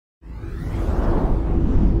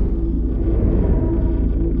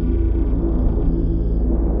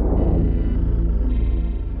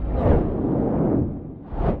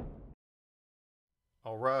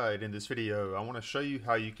Alright, in this video I want to show you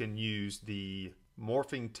how you can use the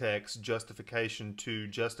morphing text justification to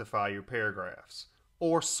justify your paragraphs,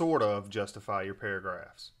 or sort of justify your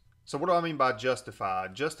paragraphs. So what do I mean by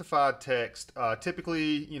justified? Justified text,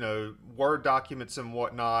 typically, Word documents and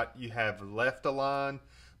whatnot, you have left aligned,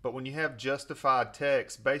 but when you have justified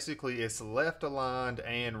text, basically it's left aligned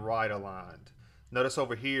and right aligned. Notice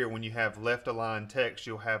over here when you have left aligned text,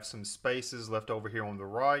 you'll have some spaces left over here on the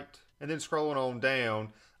right. And then scrolling on down,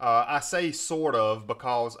 I say sort of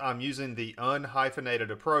because I'm using the unhyphenated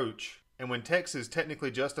approach. And when text is technically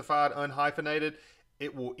justified unhyphenated,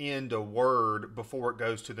 it will end a word before it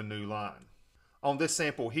goes to the new line. On this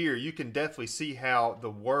sample here, you can definitely see how the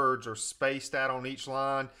words are spaced out on each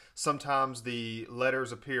line. Sometimes the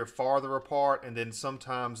letters appear farther apart, and then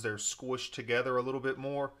sometimes they're squished together a little bit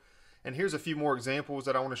more. And here's a few more examples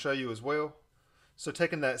that I want to show you as well. So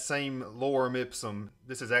taking that same lorem ipsum,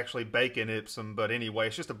 this is actually bacon ipsum, but anyway,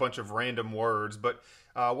 it's just a bunch of random words. But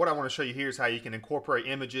what I want to show you here is how you can incorporate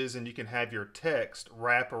images and you can have your text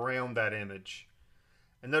wrap around that image.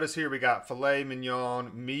 And notice here we got filet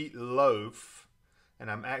mignon, meatloaf,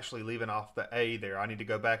 and I'm actually leaving off the A there. I need to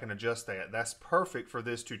go back and adjust that. That's perfect for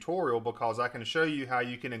this tutorial because I can show you how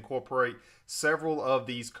you can incorporate several of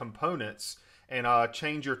these components and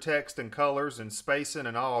change your text and colors and spacing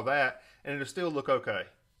and all of that, and it'll still look okay.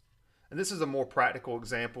 And this is a more practical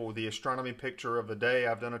example, the astronomy picture of the day.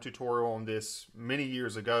 I've done a tutorial on this many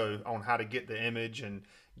years ago on how to get the image and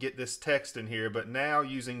get this text in here, but now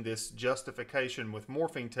using this justification with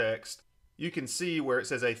morphing text, you can see where it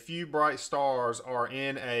says a few bright stars are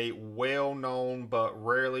in a well-known but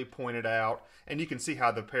rarely pointed out, and you can see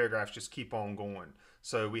how the paragraphs just keep on going.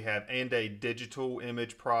 So we have and a digital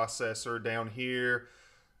image processor down here.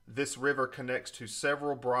 This river connects to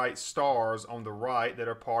several bright stars on the right that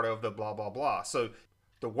are part of the blah blah blah. So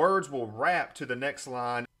the words will wrap to the next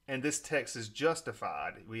line and this text is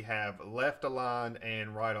justified. We have left aligned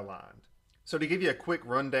and right aligned. So to give you a quick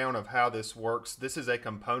rundown of how this works, this is a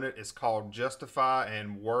component. It's called justify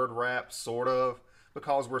and word wrap, sort of,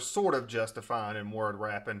 because we're sort of justifying and word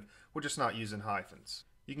wrapping. We're just not using hyphens.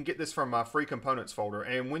 You can get this from my free components folder,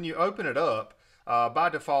 and when you open it up, by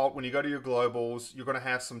default, when you go to your globals, you're going to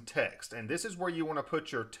have some text, and this is where you want to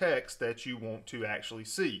put your text that you want to actually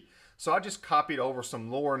see. So I just copied over some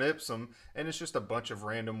lorem ipsum, and it's just a bunch of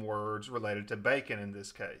random words related to bacon in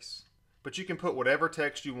this case. But you can put whatever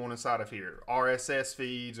text you want inside of here, RSS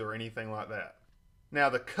feeds or anything like that. Now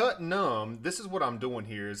the cut num, this is what I'm doing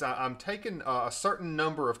here, is I'm taking a certain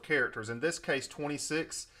number of characters, in this case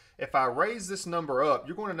 26. If I raise this number up,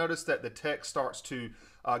 you're going to notice that the text starts to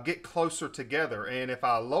get closer together. And if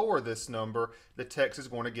I lower this number, the text is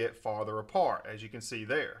going to get farther apart, as you can see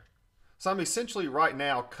there. So I'm essentially right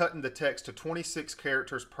now cutting the text to 26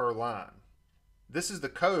 characters per line. This is the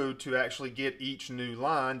code to actually get each new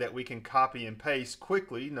line that we can copy and paste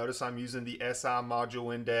quickly. Notice I'm using the SI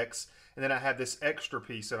module index, and then I have this extra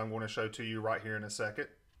piece that I'm going to show to you right here in a second.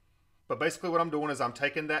 But basically what I'm doing is I'm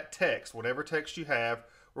taking that text, whatever text you have,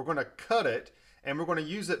 we're going to cut it, and we're going to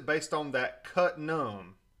use it based on that cut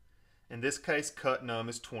num. In this case, cut num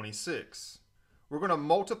is 26. We're going to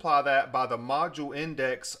multiply that by the module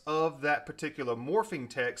index of that particular morphing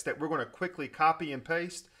text that we're going to quickly copy and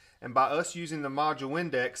paste. And by us using the module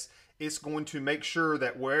index, it's going to make sure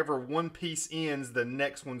that wherever one piece ends, the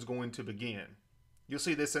next one's going to begin. You'll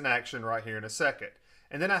see this in action right here in a second.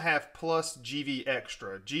 And then I have plus GV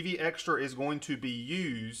extra. GV extra is going to be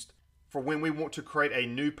used for when we want to create a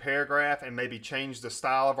new paragraph and maybe change the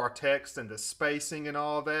style of our text and the spacing and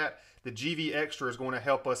all that. The GV extra is going to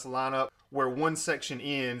help us line up where one section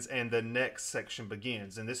ends and the next section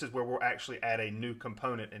begins. And this is where we'll actually add a new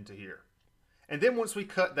component into here. And then once we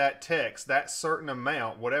cut that text, that certain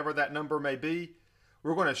amount, whatever that number may be,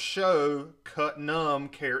 we're going to show cut num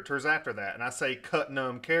characters after that. And I say cut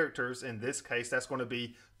num characters, in this case, that's going to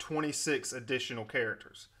be 26 additional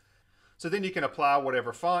characters. So then you can apply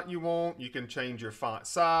whatever font you want. You can change your font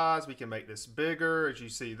size. We can make this bigger, as you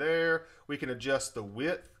see there. We can adjust the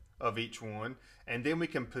width of each one. And then we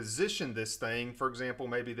can position this thing. For example,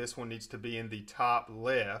 maybe this one needs to be in the top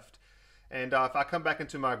left. And if I come back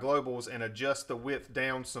into my globals and adjust the width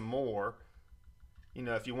down some more,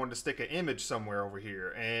 if you wanted to stick an image somewhere over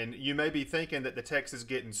here, and you may be thinking that the text is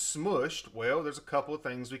getting smushed, well, there's a couple of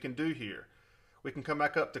things we can do here. We can come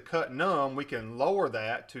back up to cut num, we can lower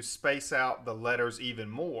that to space out the letters even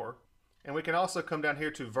more. And we can also come down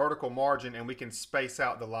here to vertical margin and we can space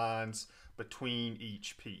out the lines between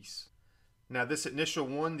each piece. Now this initial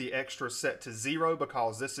one, the extra is set to 0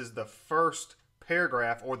 because this is the first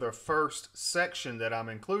paragraph or the first section that I'm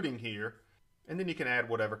including here. And then you can add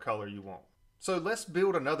whatever color you want. So let's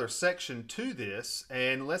build another section to this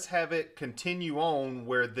and let's have it continue on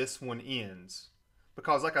where this one ends.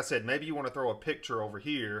 Because like I said, maybe you want to throw a picture over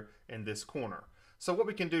here in this corner. So what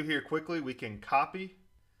we can do here quickly, we can copy.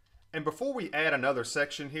 And before we add another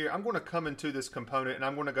section here, I'm going to come into this component and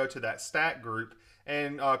I'm going to go to that stack group.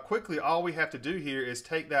 And quickly, all we have to do here is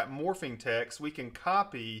take that morphing text. We can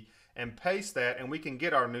copy and paste that and we can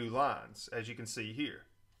get our new lines, as you can see here.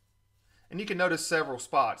 And you can notice several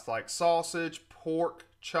spots like sausage, pork,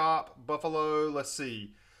 chop, buffalo, let's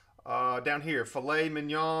see. Down here, filet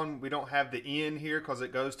mignon, we don't have the N here because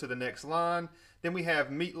it goes to the next line. Then we have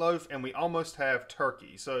meatloaf and we almost have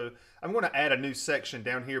turkey. So I'm going to add a new section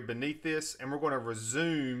down here beneath this and we're going to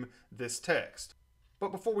resume this text.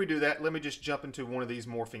 But before we do that, let me just jump into one of these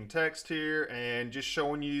morphing text here and just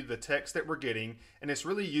showing you the text that we're getting. And it's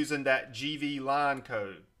really using that GV line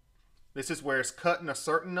code. This is where it's cutting a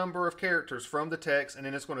certain number of characters from the text and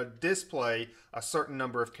then it's going to display a certain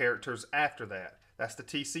number of characters after that. That's the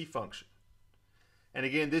TC function. And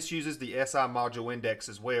again, this uses the SI module index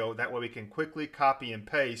as well. That way we can quickly copy and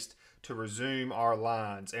paste to resume our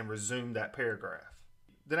lines and resume that paragraph.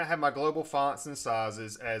 Then I have my global fonts and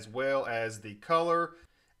sizes as well as the color.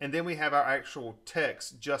 And then we have our actual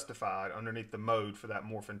text justified underneath the mode for that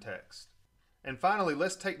morphing text. And finally,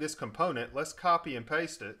 let's take this component, let's copy and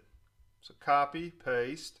paste it. So copy,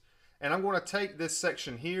 paste, and I'm going to take this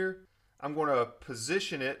section here. I'm going to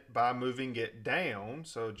position it by moving it down,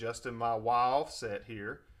 so adjusting my Y offset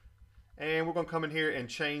here. And we're going to come in here and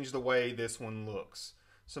change the way this one looks.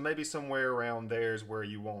 So maybe somewhere around there is where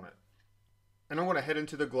you want it. And I'm going to head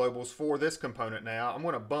into the globals for this component now. I'm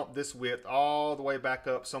going to bump this width all the way back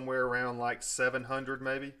up somewhere around like 700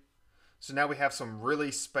 maybe. So now we have some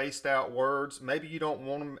really spaced out words. Maybe you don't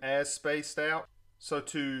want them as spaced out. So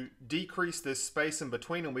to decrease this space in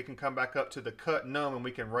between them, we can come back up to the cut num and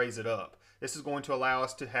we can raise it up. This is going to allow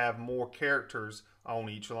us to have more characters on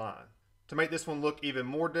each line. To make this one look even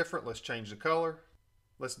more different, let's change the color.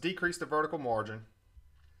 Let's decrease the vertical margin.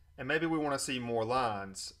 And maybe we want to see more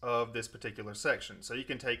lines of this particular section. So you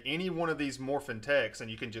can take any one of these morphing texts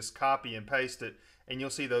and you can just copy and paste it and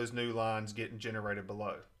you'll see those new lines getting generated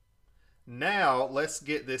below. Now let's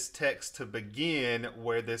get this text to begin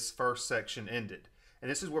where this first section ended. And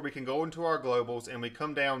this is where we can go into our globals and we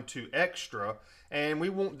come down to extra and we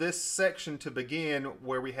want this section to begin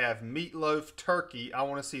where we have meatloaf turkey. I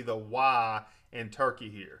want to see the Y in turkey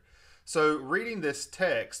here. So reading this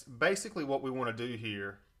text, basically what we want to do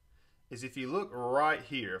here is if you look right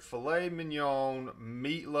here, filet mignon,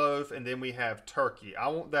 meatloaf, and then we have turkey. I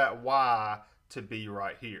want that Y to be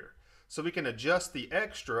right here. So we can adjust the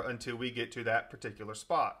extra until we get to that particular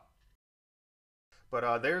spot.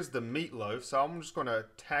 But there's the meatloaf, so I'm just going to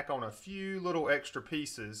tack on a few little extra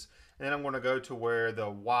pieces, and then I'm going to go to where the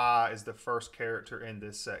Y is the first character in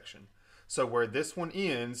this section. So where this one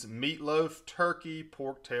ends, meatloaf, turkey,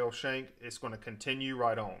 pork tail shank, it's going to continue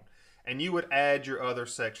right on. And you would add your other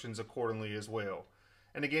sections accordingly as well.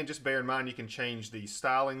 And again, just bear in mind you can change the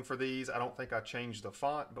styling for these. I don't think I changed the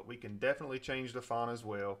font, but we can definitely change the font as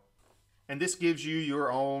well. And this gives you your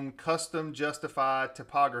own custom justified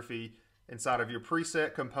typography inside of your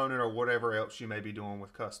preset component or whatever else you may be doing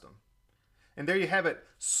with custom. And there you have it,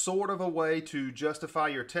 sort of a way to justify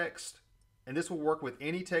your text. And this will work with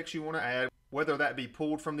any text you want to add, whether that be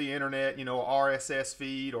pulled from the internet, you know, RSS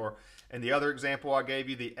feed, or in the other example I gave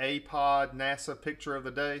you, the APOD NASA picture of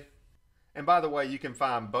the day. And by the way, you can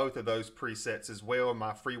find both of those presets as well in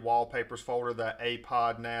my free wallpapers folder, the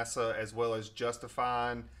APOD NASA, as well as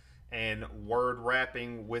justifying and word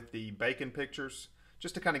wrapping with the bacon pictures,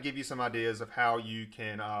 just to kind of give you some ideas of how you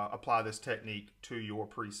can apply this technique to your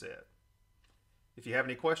preset. If you have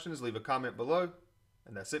any questions, leave a comment below.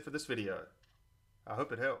 And that's it for this video. I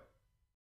hope it helped.